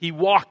he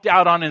walked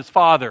out on his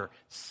father,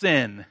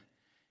 sin.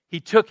 He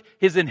took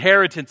his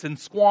inheritance and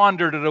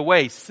squandered it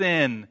away,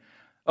 sin.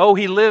 Oh,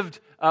 he lived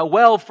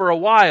well for a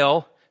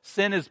while.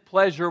 Sin is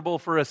pleasurable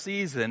for a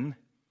season.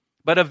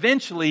 But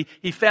eventually,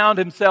 he found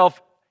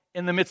himself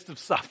in the midst of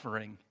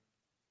suffering.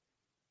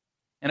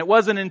 And it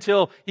wasn't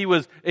until he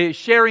was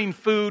sharing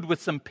food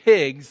with some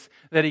pigs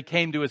that he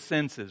came to his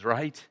senses,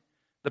 right?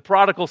 The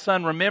prodigal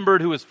son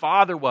remembered who his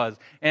father was.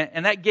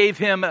 And that gave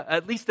him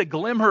at least a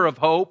glimmer of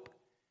hope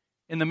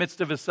in the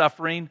midst of his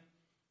suffering.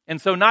 And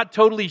so not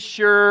totally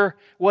sure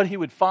what he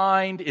would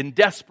find, in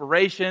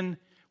desperation,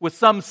 with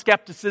some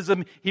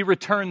skepticism, he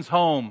returns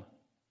home.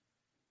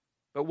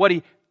 But what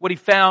he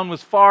found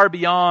was far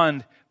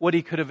beyond what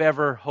he could have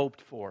ever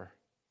hoped for.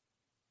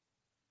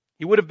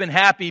 He would have been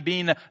happy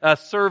being a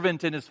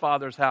servant in his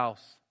father's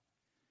house.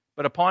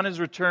 But upon his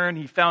return,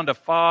 he found a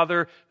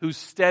father whose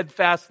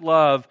steadfast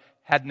love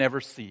had never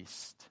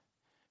ceased,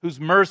 whose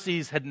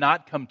mercies had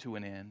not come to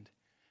an end,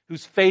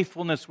 whose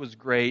faithfulness was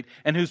great,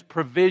 and whose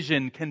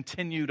provision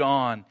continued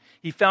on.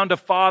 He found a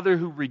father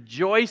who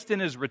rejoiced in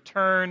his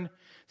return,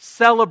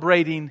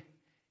 celebrating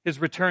his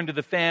return to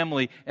the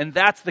family. And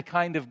that's the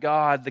kind of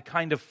God, the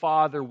kind of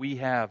Father we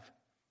have.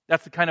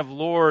 That's the kind of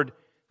Lord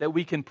that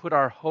we can put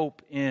our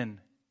hope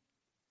in.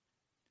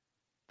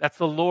 That's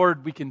the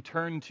Lord we can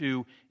turn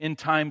to in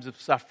times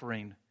of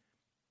suffering.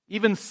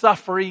 Even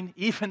suffering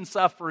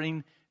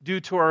due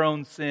to our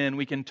own sin,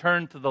 we can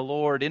turn to the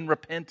Lord in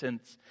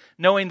repentance,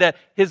 knowing that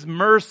His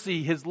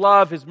mercy, His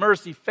love, His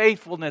mercy,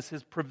 faithfulness,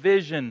 His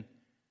provision,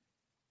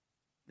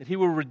 that He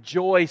will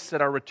rejoice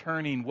at our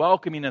returning,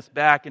 welcoming us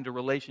back into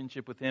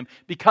relationship with Him,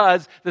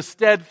 because the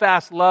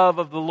steadfast love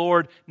of the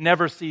Lord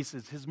never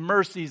ceases. His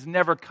mercies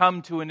never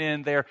come to an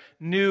end. They're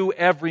new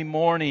every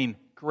morning.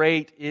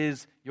 Great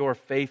is your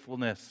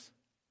faithfulness.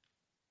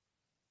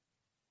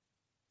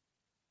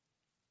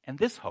 And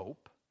this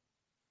hope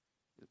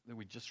that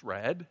we just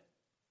read,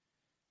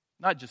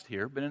 not just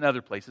here, but in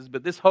other places,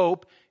 but this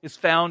hope is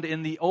found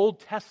in the Old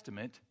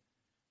Testament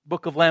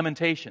book of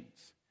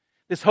Lamentations.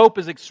 This hope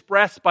is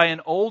expressed by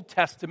an Old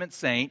Testament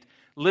saint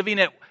living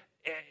in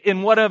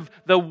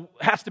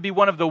has to be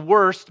one of the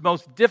worst,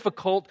 most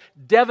difficult,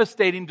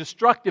 devastating,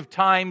 destructive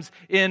times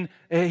in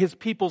his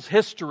people's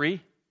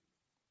history.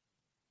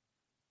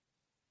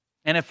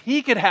 And if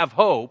he could have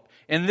hope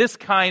in this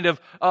kind of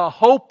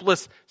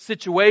hopeless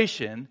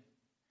situation,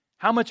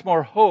 how much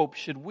more hope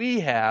should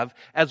we have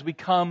as we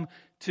come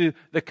to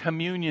the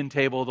communion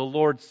table, the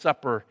Lord's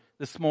Supper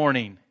this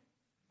morning?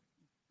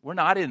 We're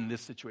not in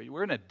this situation.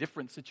 We're in a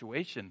different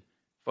situation,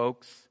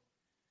 folks.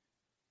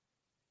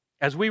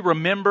 As we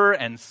remember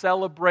and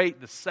celebrate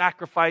the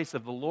sacrifice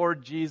of the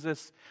Lord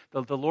Jesus,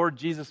 that the Lord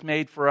Jesus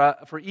made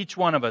for each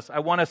one of us, I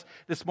want us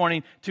this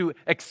morning to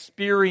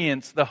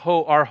experience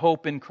our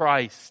hope in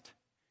Christ.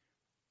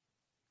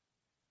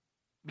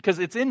 Because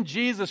it's in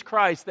Jesus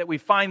Christ that we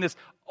find this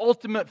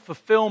ultimate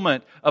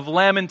fulfillment of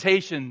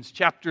Lamentations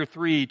chapter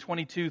 3,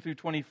 22 through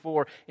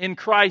 24. In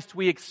Christ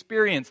we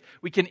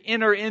can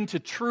enter into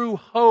true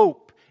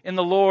hope in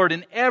the Lord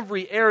in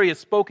every area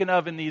spoken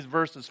of in these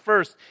verses.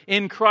 First,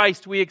 in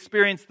Christ we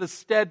experience the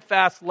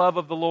steadfast love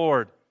of the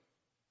Lord.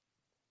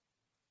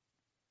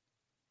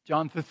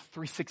 John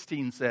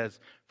 3:16 says,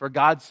 "For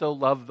God so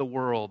loved the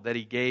world that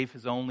He gave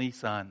His only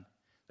Son,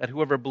 that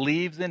whoever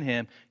believes in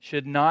Him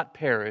should not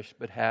perish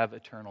but have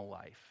eternal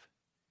life."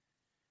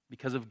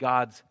 Because of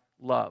God's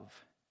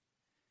love.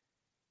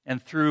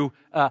 And through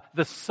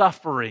the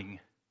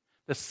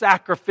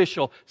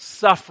sacrificial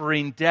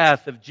suffering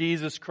death of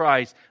Jesus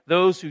Christ,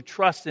 those who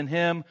trust in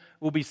Him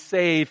will be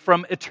saved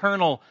from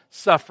eternal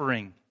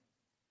suffering.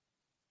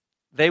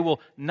 They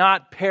will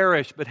not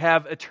perish but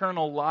have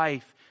eternal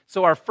life.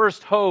 So our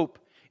first hope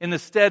in the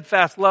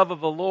steadfast love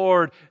of the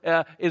Lord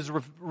is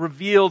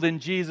revealed in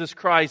Jesus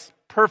Christ,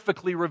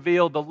 perfectly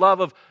revealed. The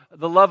love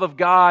of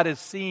God is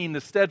seen.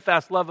 The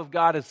steadfast love of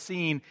God is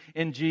seen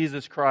in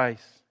Jesus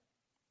Christ.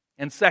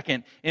 And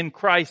second, in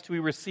Christ we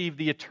receive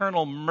the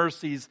eternal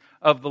mercies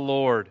of the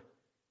Lord.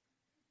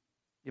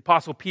 The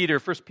Apostle Peter,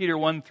 1 Peter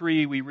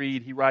 1:3,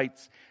 he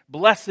writes,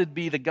 "Blessed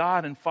be the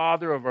God and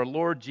Father of our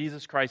Lord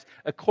Jesus Christ.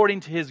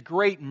 According to His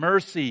great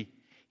mercy,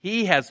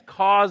 He has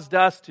caused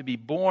us to be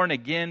born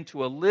again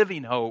to a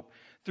living hope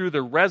through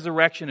the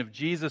resurrection of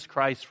Jesus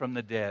Christ from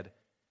the dead.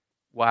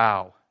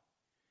 Wow.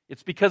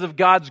 It's because of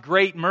God's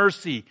great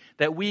mercy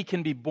that we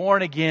can be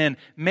born again,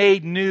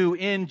 made new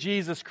in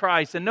Jesus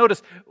Christ. And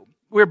notice,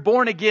 we're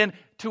born again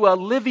to a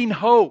living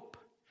hope.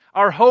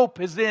 Our hope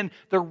is in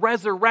the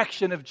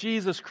resurrection of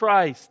Jesus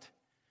Christ.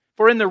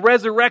 For in the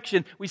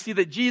resurrection, we see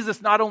that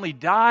Jesus not only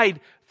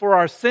died for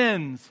our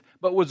sins,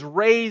 but was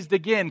raised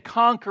again,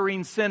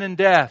 conquering sin and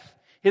death.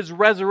 His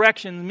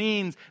resurrection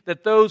means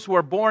that those who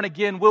are born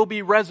again will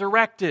be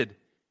resurrected.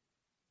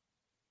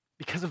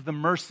 Because of the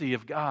mercy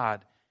of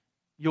God,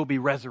 you'll be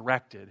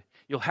resurrected.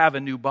 You'll have a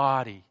new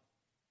body.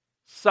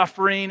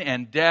 Suffering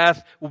and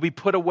death will be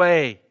put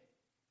away.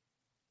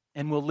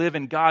 And we'll live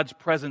in God's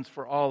presence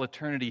for all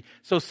eternity.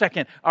 So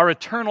second, our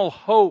eternal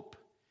hope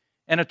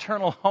and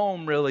eternal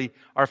home really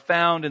are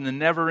found in the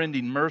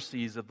never-ending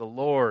mercies of the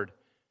Lord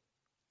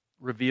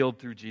revealed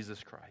through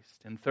Jesus Christ.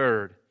 And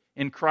third,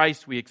 in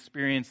Christ we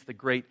experience the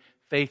great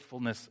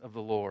faithfulness of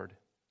the Lord.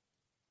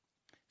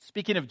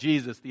 Speaking of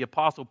Jesus, the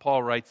Apostle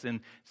Paul writes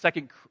in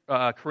 2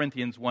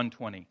 Corinthians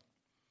 1:20,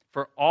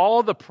 "For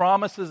all the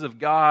promises of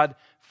God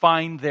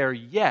find their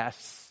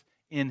yes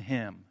in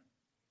Him."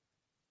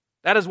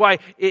 That is why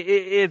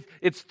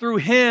it's through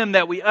Him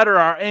that we utter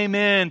our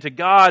amen to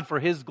God for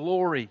His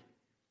glory.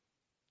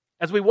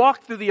 As we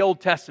walk through the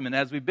Old Testament,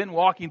 as we've been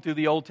walking through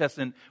the Old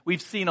Testament,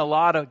 we've seen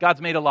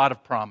God's made a lot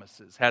of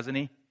promises, hasn't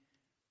He?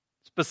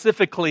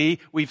 Specifically,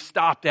 we've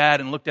stopped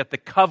at and looked at the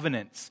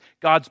covenants,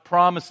 God's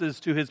promises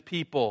to His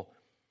people.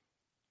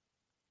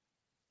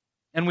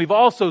 And we've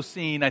also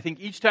seen, I think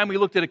each time we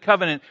looked at a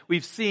covenant,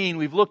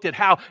 we've looked at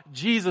how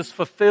Jesus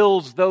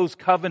fulfills those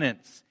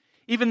covenants.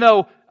 Even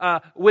though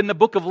when the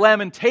book of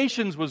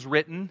Lamentations was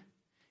written,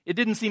 it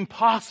didn't seem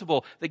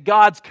possible that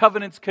God's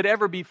covenants could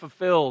ever be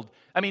fulfilled.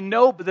 I mean,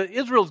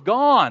 Israel's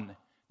gone.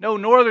 No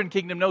northern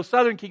kingdom, no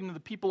southern kingdom. The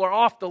people are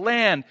off the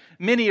land.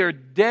 Many are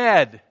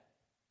dead.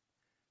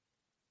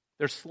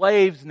 They're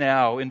slaves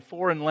now in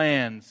foreign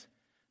lands.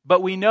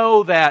 But we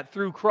know that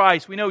through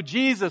Christ, we know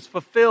Jesus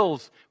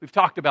fulfills, we've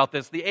talked about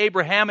this, the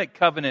Abrahamic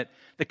covenant,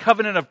 the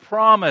covenant of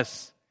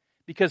promise,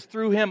 because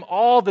through Him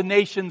all the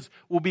nations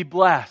will be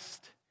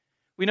blessed.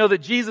 We know that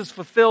Jesus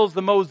fulfills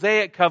the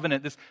Mosaic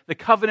covenant, the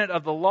covenant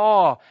of the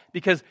law,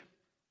 because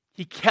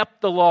He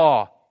kept the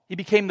law. He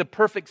became the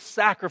perfect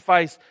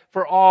sacrifice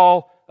for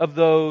all of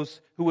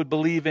those who would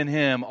believe in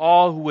Him,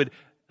 all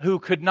who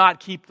could not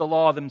keep the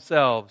law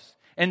themselves.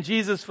 And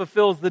Jesus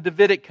fulfills the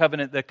Davidic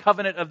covenant, the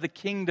covenant of the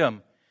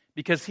kingdom,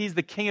 because He's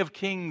the King of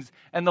kings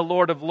and the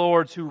Lord of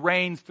lords who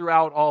reigns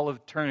throughout all of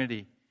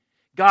eternity.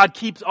 God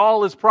keeps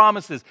all His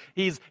promises.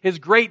 His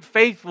great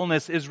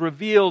faithfulness is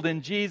revealed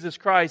in Jesus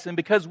Christ. And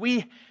because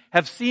we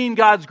have seen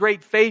God's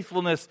great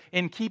faithfulness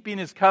in keeping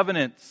His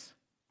covenants,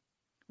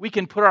 we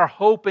can put our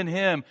hope in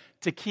Him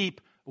to keep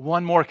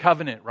one more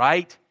covenant,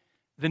 right?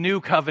 The new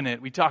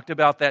covenant. We talked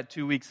about that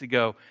 2 weeks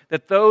ago.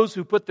 That those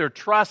who put their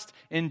trust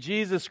in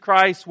Jesus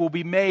Christ will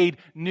be made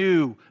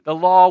new. The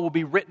law will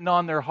be written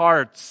on their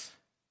hearts.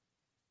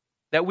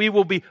 That we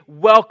will be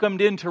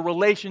welcomed into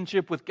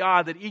relationship with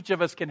God, that each of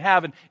us can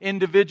have an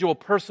individual,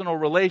 personal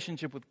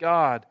relationship with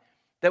God.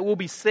 That we'll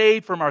be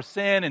saved from our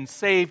sin and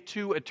saved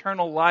to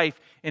eternal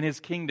life in His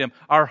kingdom.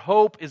 Our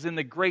hope is in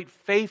the great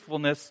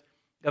faithfulness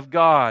of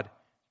God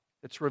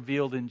that's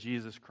revealed in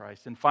Jesus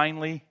Christ. And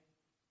finally,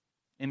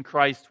 in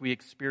Christ we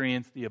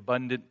experience the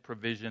abundant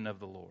provision of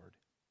the Lord.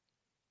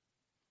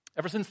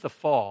 Ever since the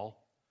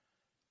fall,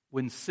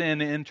 when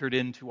sin entered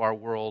into our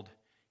world,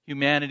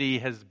 humanity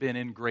has been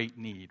in great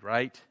need,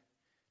 right?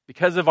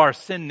 Because of our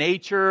sin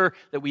nature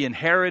that we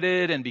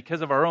inherited and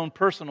because of our own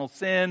personal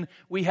sin,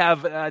 we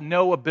have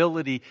no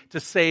ability to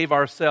save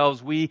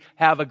ourselves. We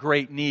have a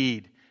great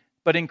need.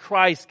 But in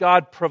Christ,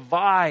 God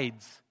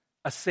provides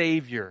a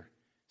Savior.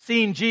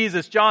 Seeing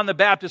Jesus, John the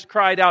Baptist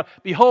cried out,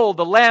 "Behold,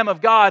 the Lamb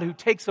of God who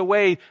takes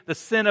away the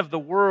sin of the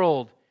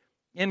world."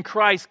 In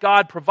Christ,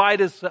 God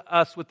provided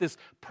us with this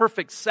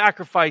perfect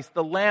sacrifice,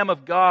 the Lamb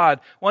of God,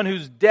 one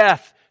whose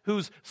death,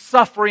 whose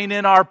suffering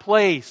in our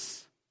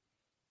place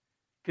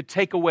could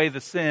take away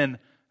the sin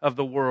of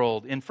the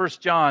world. In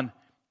 1 John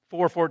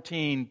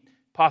 4:14,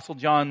 Apostle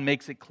John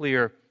makes it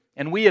clear,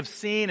 "And we have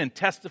seen and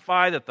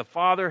testify that the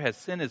Father has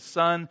sent His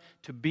Son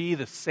to be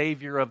the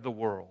Savior of the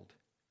world."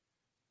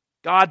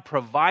 God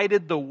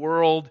provided the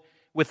world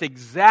with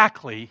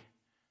exactly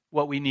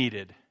what we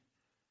needed,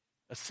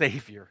 a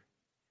Savior.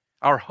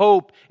 Our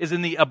hope is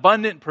in the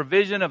abundant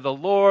provision of the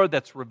Lord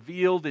that's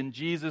revealed in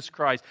Jesus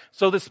Christ.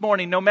 So this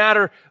morning, no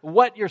matter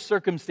what your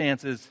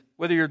circumstances,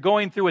 whether you're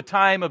going through a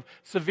time of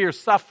severe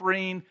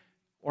suffering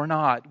or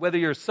not, whether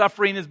your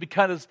suffering is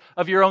because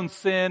of your own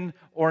sin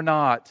or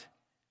not,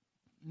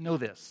 know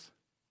this.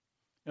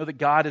 Know that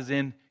God is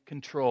in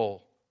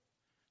control.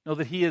 Know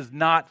that He has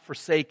not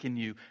forsaken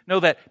you. Know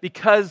that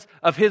because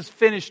of His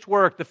finished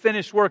work, the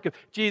finished work of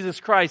Jesus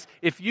Christ,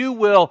 if you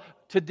will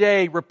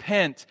today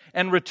repent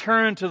and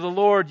return to the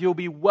Lord, you'll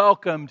be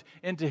welcomed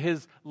into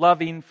His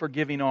loving,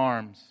 forgiving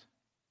arms.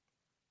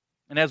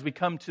 And as we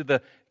come to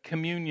the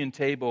communion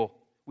table,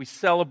 we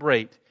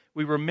celebrate,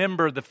 we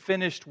remember the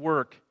finished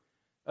work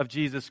of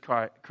Jesus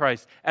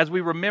Christ. As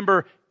we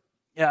remember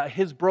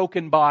His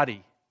broken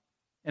body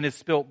and His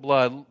spilt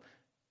blood,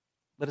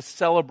 let us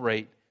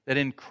celebrate that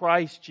in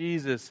Christ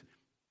Jesus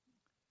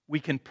we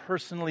can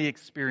personally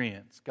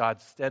experience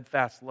God's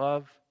steadfast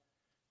love,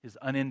 His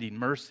unending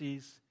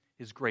mercies,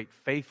 His great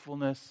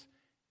faithfulness,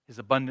 His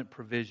abundant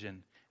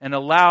provision, and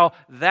allow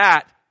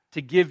that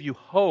to give you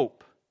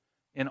hope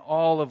in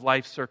all of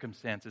life's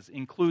circumstances,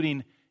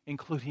 including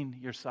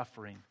your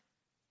suffering.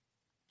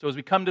 So as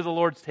we come to the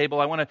Lord's table,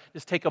 I want to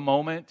just take a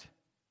moment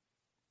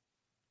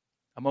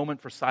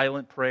for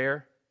silent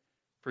prayer,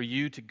 for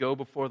you to go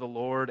before the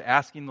Lord,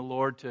 asking the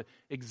Lord to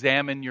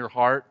examine your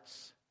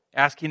hearts,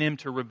 asking Him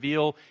to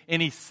reveal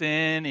any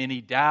sin, any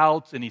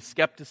doubts, any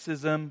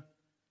skepticism,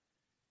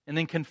 and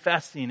then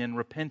confessing and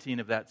repenting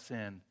of that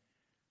sin.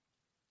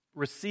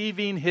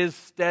 Receiving His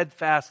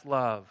steadfast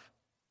love,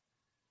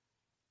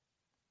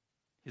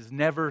 His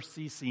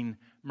never-ceasing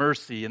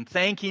mercy, and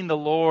thanking the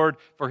Lord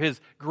for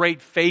His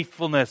great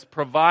faithfulness,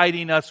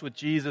 providing us with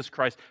Jesus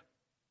Christ.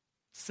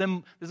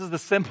 This is the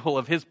symbol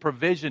of His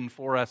provision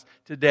for us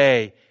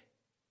today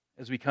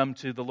as we come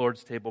to the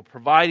Lord's table,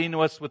 providing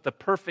us with the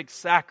perfect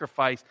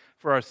sacrifice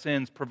for our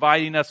sins,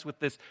 providing us with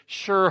this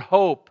sure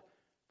hope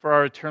for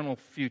our eternal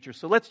future.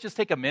 So let's just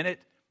take a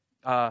minute,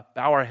 bow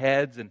our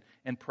heads,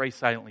 and pray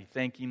silently,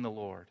 thanking the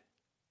Lord.